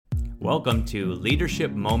Welcome to Leadership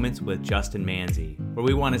Moments with Justin Manzi, where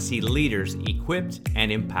we want to see leaders equipped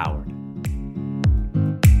and empowered.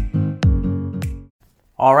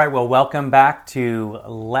 All right, well, welcome back to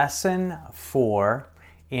Lesson 4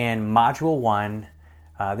 in Module 1.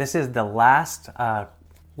 This is the last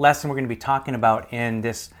lesson we're going to be talking about in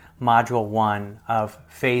this Module 1 of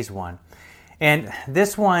Phase 1. And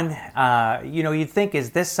this one, you'd think, is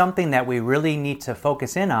this something that we really need to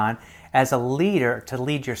focus in on as a leader to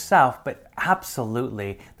lead yourself? But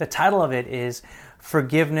absolutely. The title of it is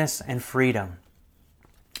Forgiveness and Freedom.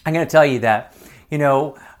 I'm going to tell you that,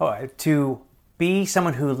 to be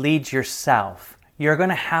someone who leads yourself, you're going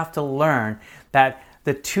to have to learn that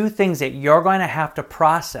the two things that you're going to have to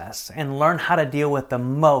process and learn how to deal with the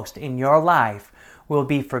most in your life will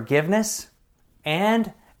be forgiveness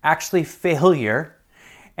and actually failure,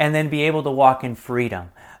 and then be able to walk in freedom.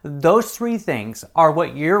 Those three things are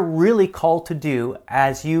what you're really called to do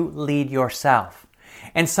as you lead yourself,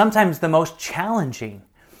 and sometimes the most challenging.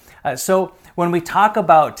 So when we talk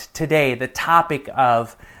about today the topic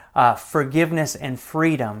of forgiveness and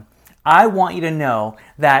freedom, I want you to know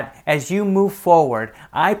that as you move forward,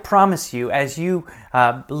 I promise you, as you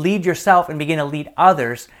lead yourself and begin to lead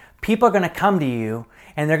others, people are going to come to you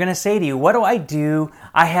and they're going to say to you, what do?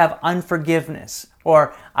 I have unforgiveness,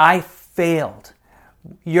 or I failed.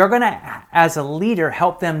 You're going to, as a leader,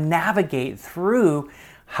 help them navigate through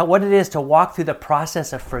what it is to walk through the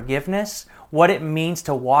process of forgiveness, what it means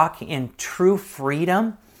to walk in true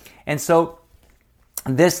freedom. And so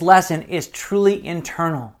this lesson is truly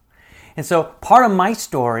internal. And so part of my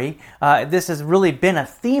story, this has really been a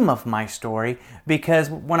theme of my story, because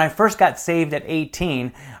when I first got saved at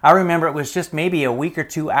 18, I remember it was just maybe a week or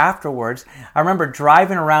two afterwards. I remember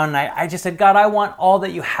driving around and I just said, God, I want all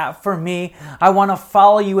that you have for me. I want to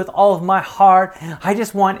follow you with all of my heart. I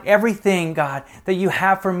just want everything, God, that you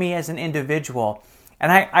have for me as an individual.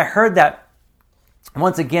 And I heard that,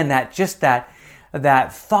 once again,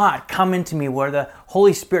 that thought come into me where the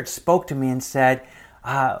Holy Spirit spoke to me and said,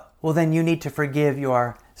 well, then you need to forgive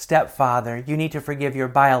your stepfather. You need to forgive your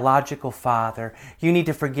biological father. You need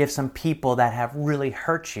to forgive some people that have really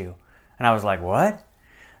hurt you. And I was like, what?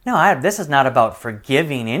 No, this is not about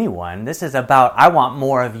forgiving anyone. This is about, I want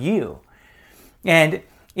more of you. And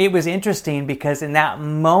it was interesting because in that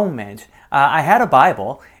moment, I had a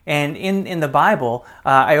Bible. And in the Bible,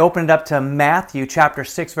 I opened it up to Matthew chapter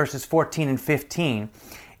 6, verses 14 and 15.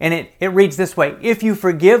 And it reads this way: if you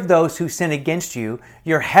forgive those who sin against you,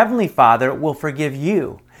 your heavenly Father will forgive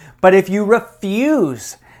you. But if you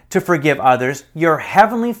refuse to forgive others, your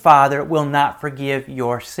heavenly Father will not forgive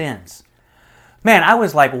your sins. Man, I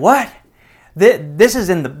was like, what? This is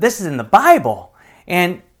in the Bible.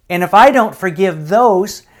 And if I don't forgive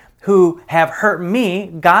those who have hurt me,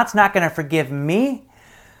 God's not going to forgive me.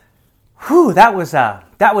 Whew, that was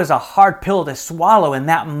a hard pill to swallow in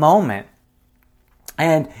that moment.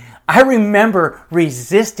 And I remember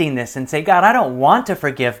resisting this and say, God, I don't want to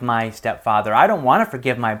forgive my stepfather. I don't want to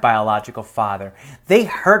forgive my biological father. They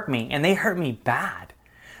hurt me, and they hurt me bad.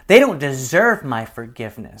 They don't deserve my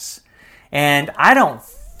forgiveness. And I don't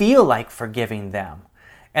feel like forgiving them.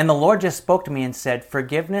 And the Lord just spoke to me and said,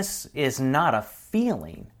 forgiveness is not a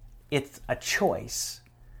feeling. It's a choice.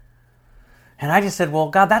 And I just said, well,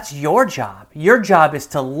 God, that's your job. Your job is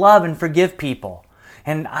to love and forgive people.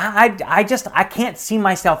 And I can't see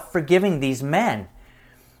myself forgiving these men.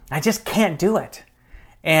 I just can't do it.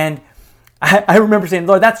 And I remember saying,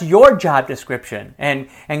 Lord, that's your job description. And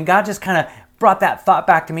God just kind of brought that thought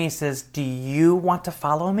back to me. He says, do you want to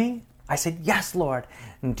follow me? I said, yes, Lord.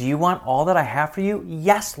 And do you want all that I have for you?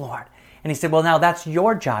 Yes, Lord. And he said, well, now that's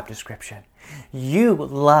your job description. You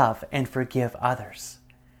love and forgive others.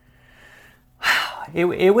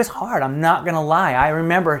 It was hard. I'm not going to lie. I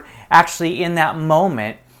remember actually in that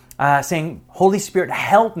moment saying, Holy Spirit,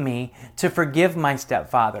 help me to forgive my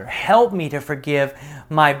stepfather. Help me to forgive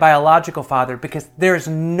my biological father, because there's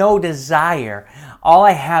no desire. All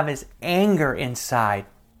I have is anger inside.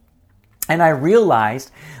 And I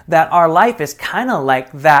realized that our life is kind of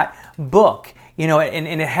like that book. And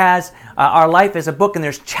it has, our life is a book, and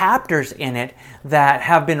there's chapters in it that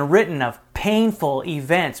have been written of painful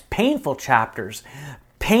events, painful chapters,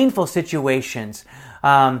 painful situations,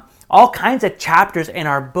 all kinds of chapters in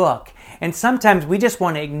our book. And sometimes we just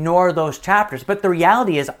want to ignore those chapters. But the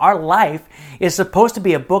reality is our life is supposed to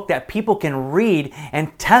be a book that people can read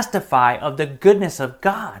and testify of the goodness of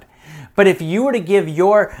God. But if you were to give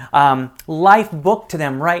your life book to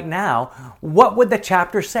them right now, what would the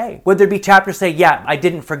chapter say? Would there be chapters say, yeah, I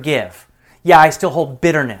didn't forgive. Yeah, I still hold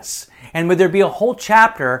bitterness. And would there be a whole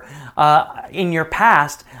chapter in your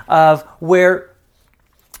past of where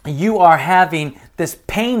you are having this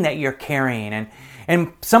pain that you're carrying,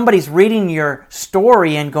 and somebody's reading your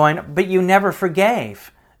story and going, but you never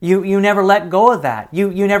forgave. You never let go of that.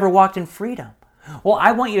 You never walked in freedom. Well,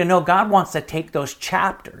 I want you to know God wants to take those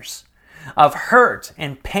chapters of hurt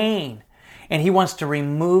and pain, and He wants to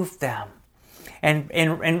remove them. And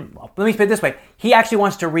let me put it this way. He actually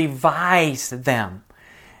wants to revise them.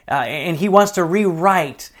 And He wants to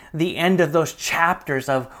rewrite the end of those chapters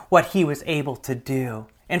of what He was able to do.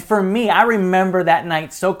 And for me, I remember that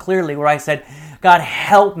night so clearly where I said, God,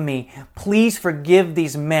 help me. Please forgive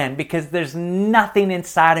these men, because there's nothing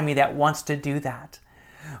inside of me that wants to do that.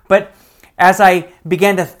 But as I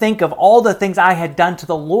began to think of all the things I had done to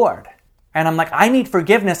the Lord, and I'm like, I need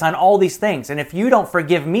forgiveness on all these things. And if you don't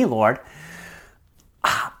forgive me, Lord,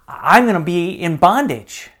 I'm going to be in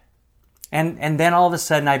bondage. And then all of a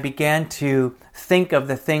sudden I began to think of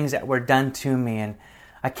the things that were done to me, and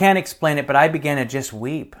I can't explain it, but I began to just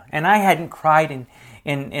weep. And I hadn't cried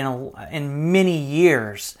in many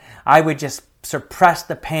years. I would just suppress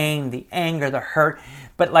the pain, the anger, the hurt,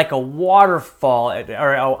 but like a waterfall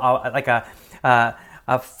or like a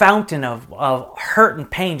fountain of hurt and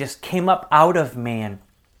pain just came up out of me, and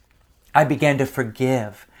I began to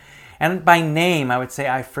forgive. And by name, I would say,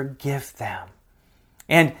 I forgive them.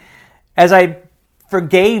 And as I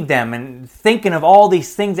forgave them and thinking of all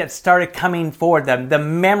these things that started coming forward, the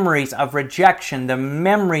memories of rejection, the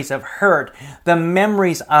memories of hurt, the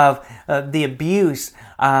memories of the abuse,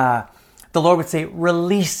 the Lord would say,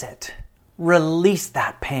 release it. Release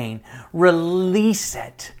that pain. Release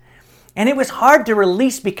it. And it was hard to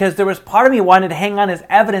release because there was part of me wanted to hang on as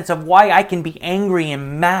evidence of why I can be angry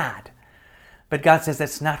and mad. But God says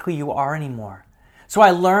that's not who you are anymore. So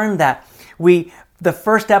I learned that the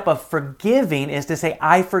first step of forgiving is to say,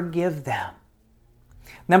 I forgive them.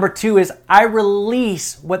 Number 2 is I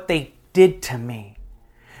release what they did to me.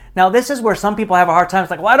 Now, this is where some people have a hard time.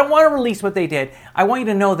 It's like, well, I don't want to release what they did. I want you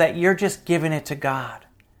to know that you're just giving it to God.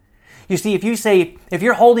 You see, if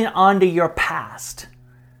you're holding on to your past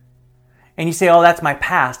and you say, oh, that's my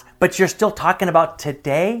past, but you're still talking about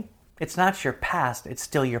today, it's not your past, it's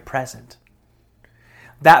still your present.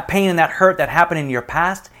 That pain and that hurt that happened in your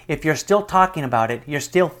past, if you're still talking about it, you're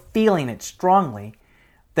still feeling it strongly,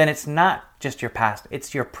 then it's not just your past,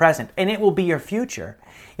 it's your present. And it will be your future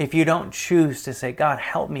if you don't choose to say, God,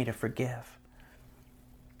 help me to forgive.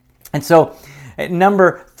 And so,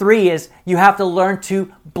 number 3 is you have to learn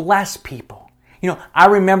to bless people. I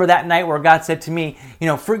remember that night where God said to me,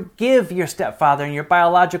 forgive your stepfather and your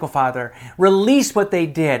biological father. Release what they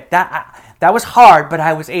did. That was hard, but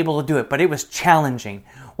I was able to do it. But it was challenging.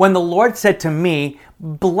 When the Lord said to me,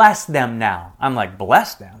 bless them now. I'm like,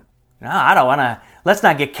 bless them? No, I don't want to. Let's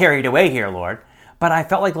not get carried away here, Lord. But I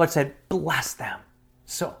felt like the Lord said, bless them.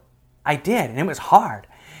 So I did, and it was hard.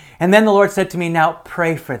 And then the Lord said to me, now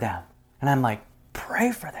pray for them. And I'm like,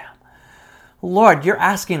 pray for them? Lord, you're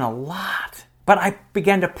asking a lot. But I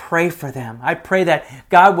began to pray for them. I pray that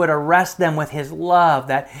God would arrest them with His love,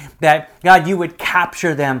 that God, you would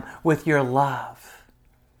capture them with your love.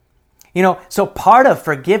 So part of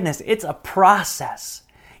forgiveness, it's a process.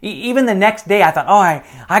 Even the next day, I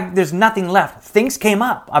thought, there's nothing left. Things came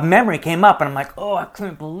up. A memory came up, and I'm like, I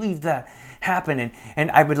couldn't believe that happened.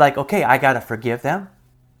 And I would I got to forgive them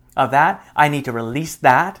of that. I need to release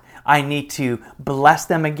that. I need to bless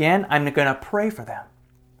them again. I'm going to pray for them.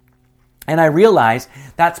 And I realize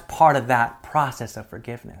that's part of that process of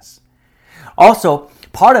forgiveness. Also,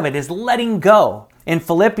 part of it is letting go. In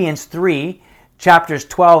Philippians 3, chapters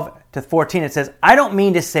 12 to 14, it says, I don't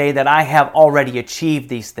mean to say that I have already achieved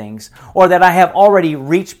these things or that I have already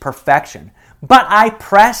reached perfection, but I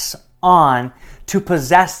press on to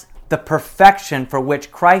possess the perfection for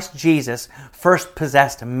which Christ Jesus first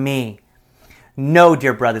possessed me. No,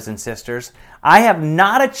 dear brothers and sisters, I have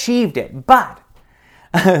not achieved it, but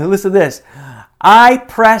listen to this. I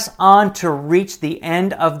press on to reach the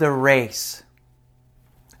end of the race.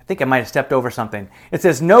 I think I might have stepped over something. It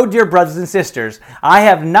says, no, dear brothers and sisters, I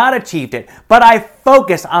have not achieved it, but I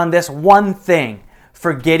focus on this one thing,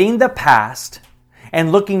 forgetting the past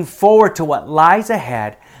and looking forward to what lies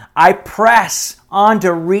ahead. I press on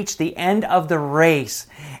to reach the end of the race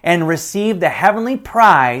and receive the heavenly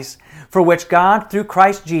prize for which God, through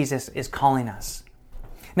Christ Jesus, is calling us.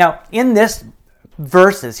 Now, in this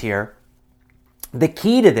verses here, the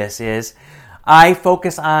key to this is I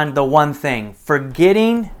focus on the one thing,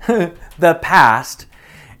 forgetting the past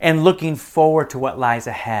and looking forward to what lies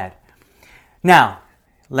ahead. Now,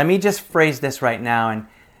 let me just phrase this right now and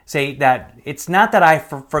say that it's not that I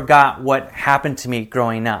forgot what happened to me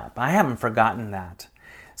growing up. I haven't forgotten that.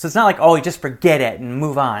 So it's not like, oh, you just forget it and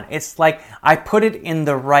move on. It's like I put it in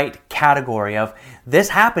the right category of this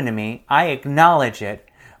happened to me, I acknowledge it,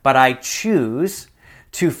 but I choose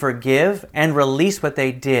to forgive and release what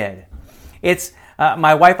they did. It's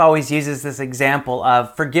my wife always uses this example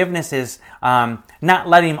of forgiveness is not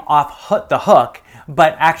letting them off the hook,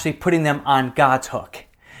 but actually putting them on God's hook.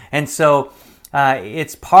 And so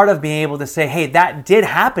it's part of being able to say, hey, that did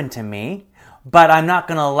happen to me, but I'm not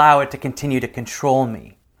going to allow it to continue to control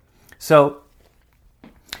me. So,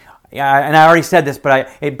 and I already said this, but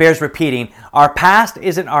it bears repeating. Our past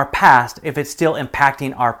isn't our past if it's still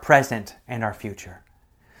impacting our present and our future.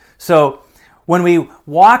 So when we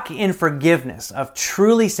walk in forgiveness of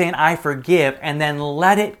truly saying, I forgive, and then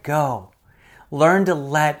let it go. Learn to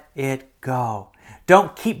let it go.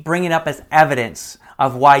 Don't keep bringing it up as evidence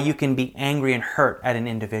of why you can be angry and hurt at an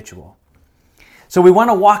individual. So we want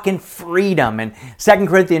to walk in freedom. And 2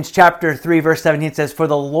 Corinthians chapter 3, verse 17 says, for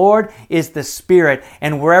the Lord is the Spirit,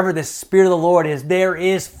 and wherever the Spirit of the Lord is, there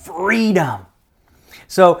is freedom.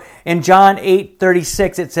 So in John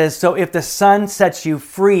 8:36, it says, so if the Son sets you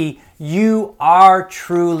free, you are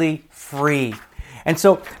truly free. And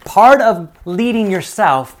so part of leading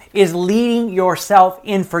yourself is leading yourself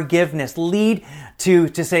in forgiveness. Lead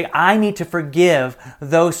to say, I need to forgive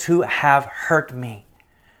those who have hurt me.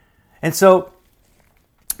 And so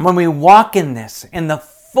when we walk in this, in the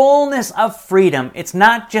fullness of freedom, it's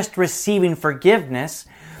not just receiving forgiveness,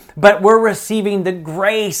 but we're receiving the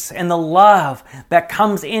grace and the love that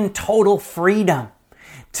comes in total freedom.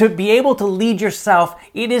 To be able to lead yourself,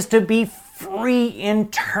 it is to be free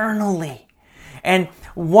internally. And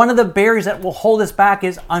one of the barriers that will hold us back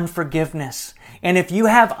is unforgiveness. And if you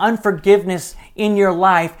have unforgiveness in your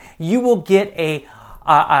life, you will get a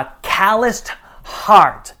calloused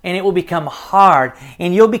heart, and it will become hard,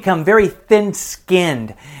 and you'll become very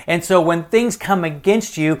thin-skinned. And so when things come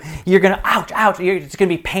against you, you're going to, ouch, it's going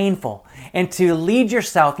to be painful. And to lead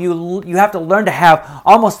yourself, you have to learn to have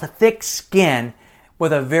almost a thick skin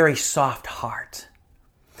with a very soft heart.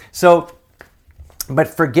 So, but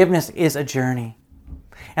forgiveness is a journey.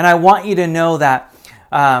 And I want you to know that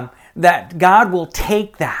that God will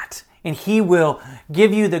take that and He will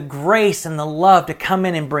give you the grace and the love to come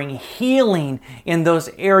in and bring healing in those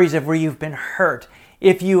areas of where you've been hurt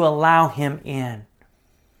if you allow Him in.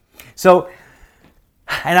 So,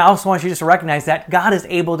 and I also want you just to recognize that God is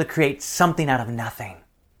able to create something out of nothing.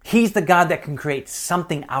 He's the God that can create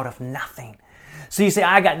something out of nothing. So you say,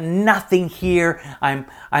 I got nothing here.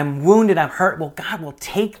 I'm wounded, I'm hurt. Well, God will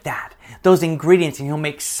take that, those ingredients, and He'll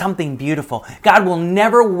make something beautiful. God will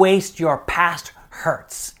never waste your past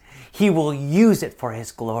hurts. He will use it for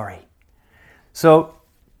His glory. So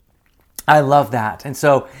I love that. And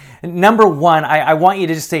so number one, I want you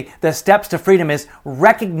to just say the steps to freedom is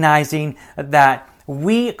recognizing that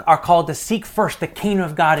we are called to seek first the kingdom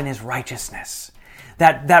of God and His righteousness.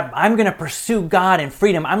 That I'm going to pursue God and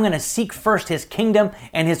freedom. I'm going to seek first His kingdom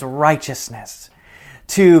and His righteousness.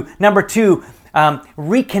 Number two,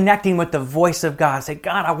 reconnecting with the voice of God. Say,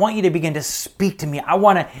 God, I want you to begin to speak to me. I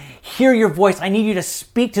want to hear your voice. I need you to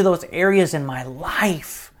speak to those areas in my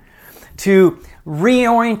life. To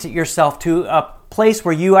reorient yourself to a place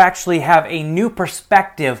where you actually have a new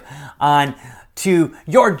perspective on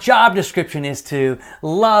your job description is to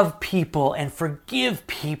love people and forgive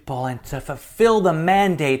people and to fulfill the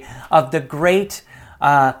mandate of the Great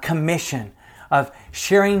Commission of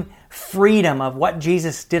sharing freedom of what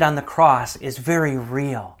Jesus did on the cross is very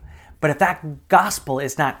real. But if that gospel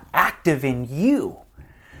is not active in you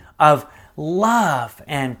of love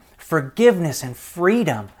and forgiveness and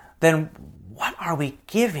freedom, then what are we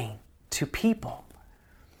giving to people?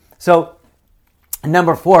 So,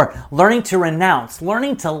 number four, learning to renounce,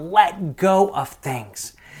 learning to let go of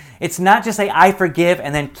things. It's not just say, I forgive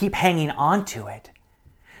and then keep hanging on to it,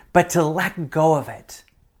 but to let go of it.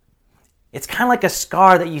 It's kind of like a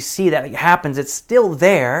scar that you see that happens. It's still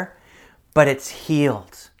there, but it's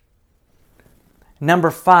healed.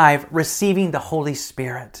 Number five, receiving the Holy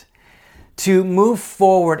Spirit. To move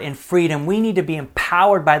forward in freedom, we need to be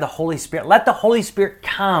empowered by the Holy Spirit. Let the Holy Spirit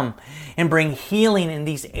come and bring healing in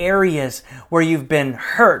these areas where you've been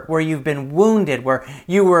hurt, where you've been wounded, where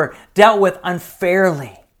you were dealt with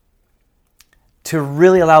unfairly. To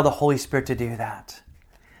really allow the Holy Spirit to do that.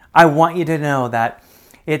 I want you to know that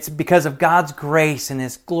it's because of God's grace and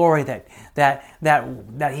His glory that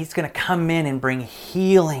He's going to come in and bring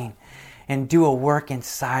healing and do a work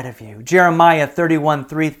inside of you. Jeremiah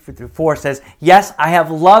 31:3-4 says, yes, I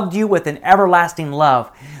have loved you with an everlasting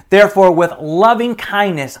love. Therefore, with loving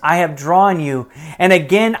kindness I have drawn you, and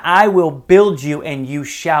again I will build you, and you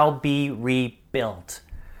shall be rebuilt.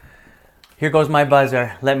 Here goes my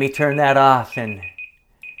buzzer. Let me turn that off. And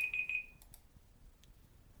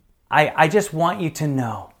I just want you to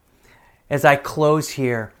know, as I close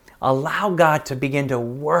here, allow God to begin to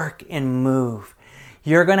work and move.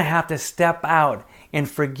 You're going to have to step out and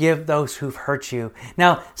forgive those who've hurt you.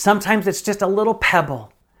 Now, sometimes it's just a little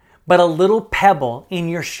pebble, but a little pebble in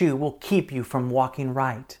your shoe will keep you from walking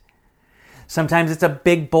right. Sometimes it's a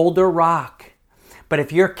big boulder rock, but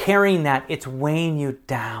if you're carrying that, it's weighing you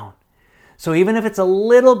down. So even if it's a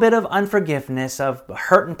little bit of unforgiveness, of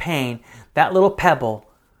hurt and pain, that little pebble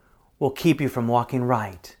will keep you from walking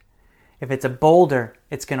right. If it's a boulder,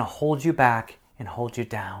 it's going to hold you back and hold you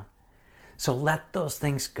down. So let those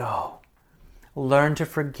things go. Learn to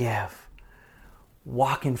forgive.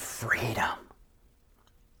 Walk in freedom.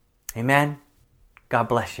 Amen. God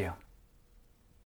bless you.